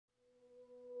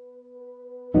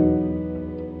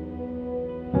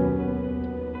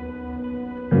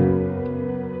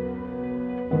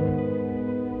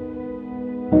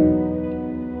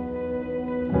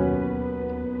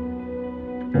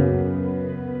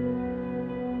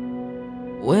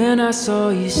When I saw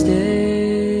you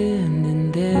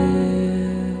standing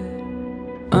there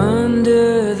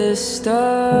under the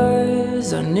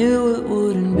stars, I knew it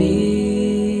wouldn't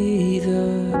be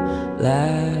the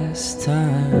last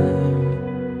time.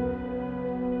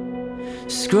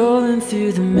 Scrolling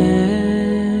through the memories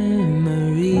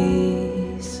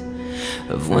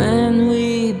of when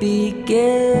we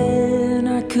began,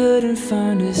 I couldn't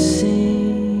find a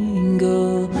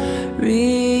single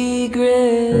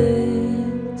regret.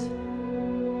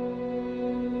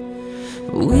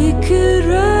 We could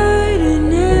write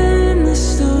an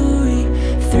endless story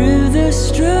through the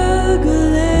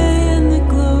struggle and the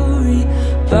glory.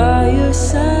 By your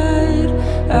side,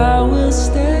 I will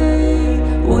stay.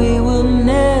 We will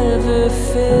never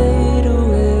fade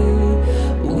away.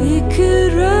 We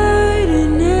could write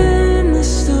an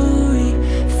endless story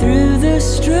through the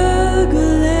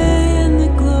struggle and the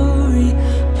glory.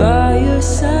 By your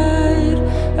side,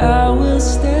 I will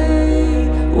stay.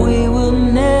 We will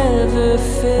never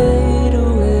fade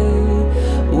away.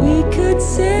 We could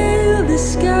sail the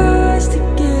skies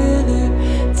together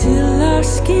till our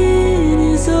skin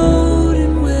is old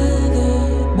and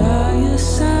weathered. By your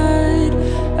side,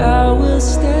 I will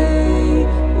stay.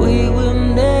 We will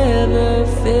never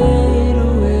fade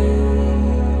away.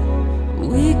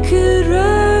 We could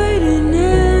write an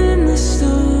endless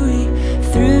story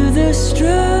through the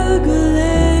struggle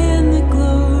and the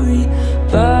glory.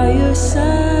 By your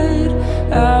side,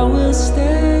 I will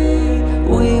stay.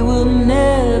 We will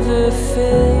never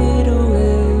fade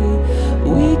away.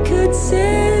 We could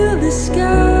sail the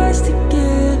skies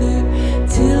together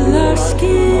till our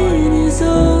skin is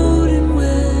old and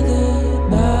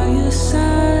weathered. By your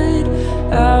side,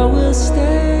 I will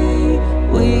stay.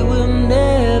 We will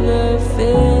never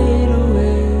fade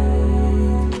away.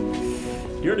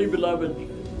 Dearly beloved,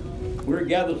 we're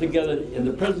gathered together in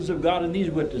the presence of God and these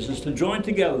witnesses to join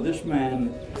together this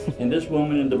man and this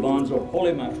woman in the bonds of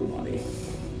holy matrimony.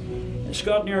 And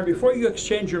Scott and Erin, before you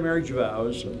exchange your marriage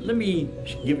vows, let me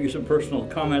give you some personal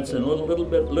comments and a little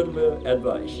bit of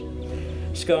advice.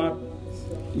 Scott,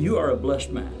 you are a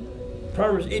blessed man.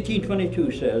 Proverbs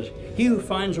 18:22 says, "He who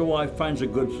finds a wife finds a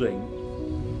good thing."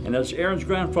 And as Erin's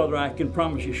grandfather, I can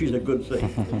promise you she's a good thing.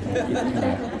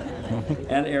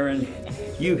 And Erin,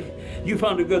 you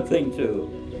found a good thing too.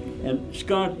 And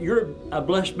Scott, you're a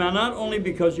blessed man not only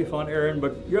because you found Erin,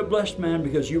 but you're a blessed man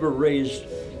because you were raised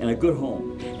in a good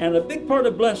home. And a big part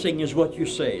of blessing is what you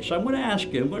say. So I'm going to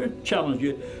ask you, I'm going to challenge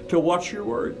you to watch your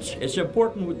words. It's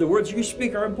important, the words you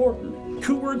speak are important.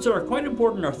 Two words that are quite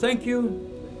important are thank you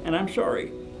and I'm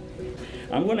sorry.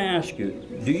 I'm going to ask you,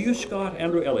 do you, Scott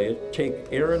Andrew Elliott, take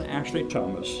Erin Ashley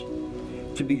Thomas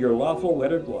to be your lawful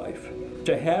wedded wife,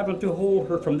 to have and to hold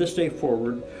her from this day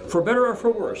forward, for better or for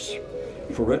worse,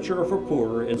 for richer or for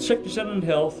poorer, in sickness and in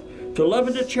health, to love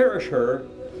and to cherish her,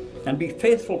 and be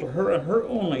faithful to her and her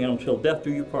only until death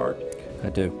do you part? I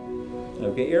do.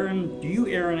 Okay, Erin, do you,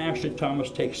 Erin Ashley Thomas,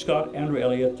 take Scott Andrew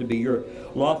Elliott to be your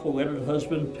lawful wedded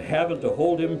husband, to have and to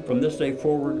hold him from this day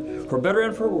forward, for better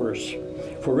and for worse,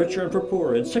 for richer and for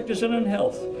poorer, in sickness and in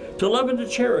health, to love and to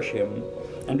cherish him,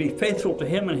 and be faithful to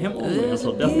him and him only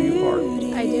until death do you part?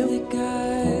 I do. That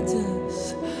guides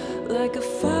us like a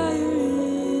fire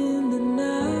in the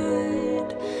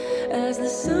night, as the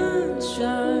sun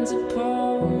shines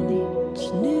upon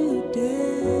each new day.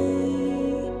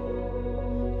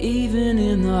 Even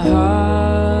in the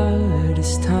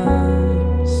hardest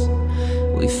times,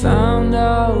 we found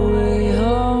our way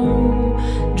home,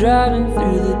 driving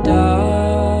through the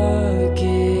darkest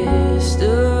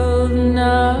of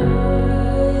nights.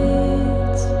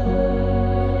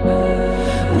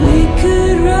 We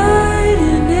could write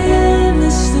an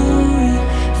endless story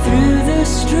through the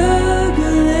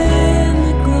struggle and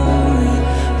the glory.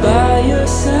 By your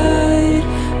side,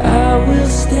 I will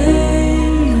stay.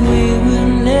 We will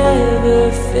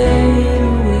never fade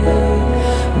away.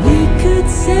 We could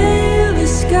sail the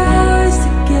skies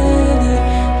together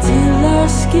till our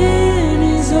skin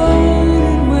is old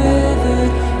and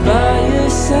weathered. By your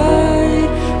side,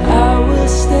 I will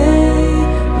stay.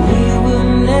 We will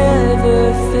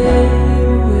never fade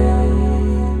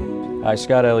away. I,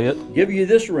 Scott Elliott, Give you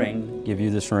this ring give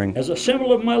you this ring as a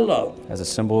symbol of my love, as a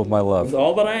symbol of my love, with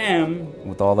all that I am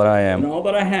with all that I and am all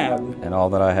that I have, and all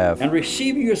that I have, and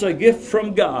receive you as a gift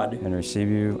from God and receive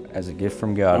you as a gift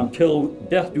from God until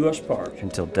death do us part.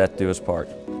 until death do us part.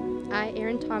 I,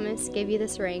 Erin Thomas, give you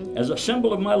this ring As a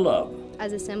symbol of my love,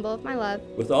 as a symbol of my love,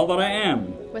 with all that I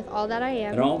am with all that I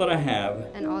am and all that I have,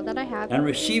 and all that I have, and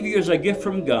receive you as a gift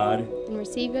from God and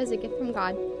receive you as a gift from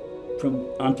God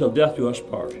until death do us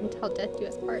part. until death do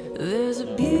us part. There's a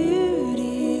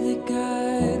beauty that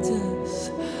guides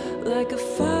us like a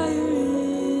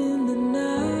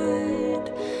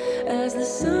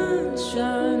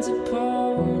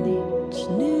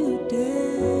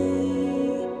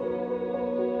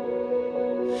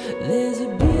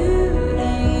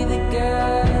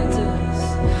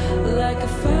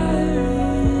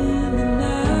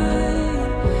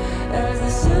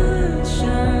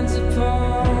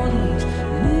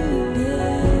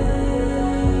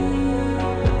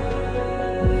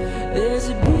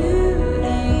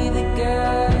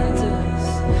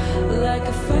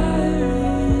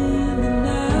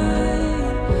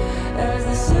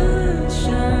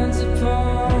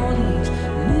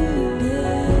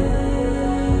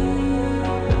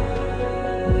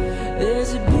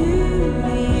There's a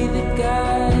beauty that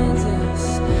guides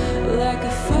us like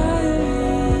a fire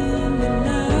in the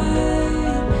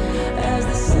night as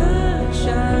the sun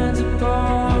shines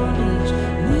upon each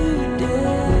new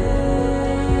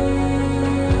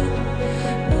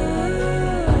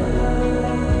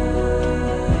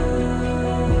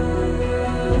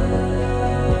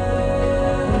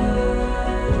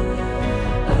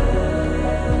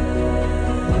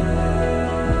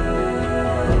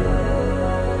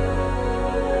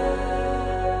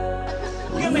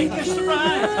You make us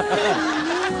surprise.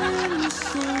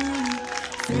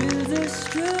 through the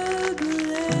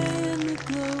struggle and the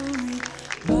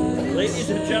glory. Ladies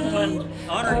and gentlemen,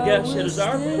 honored guests, it is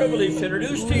our privilege to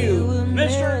introduce to you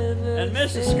Mr. and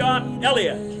Mrs. Scott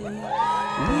Elliott.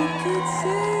 We could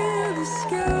sail the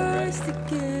skies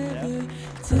together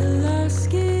till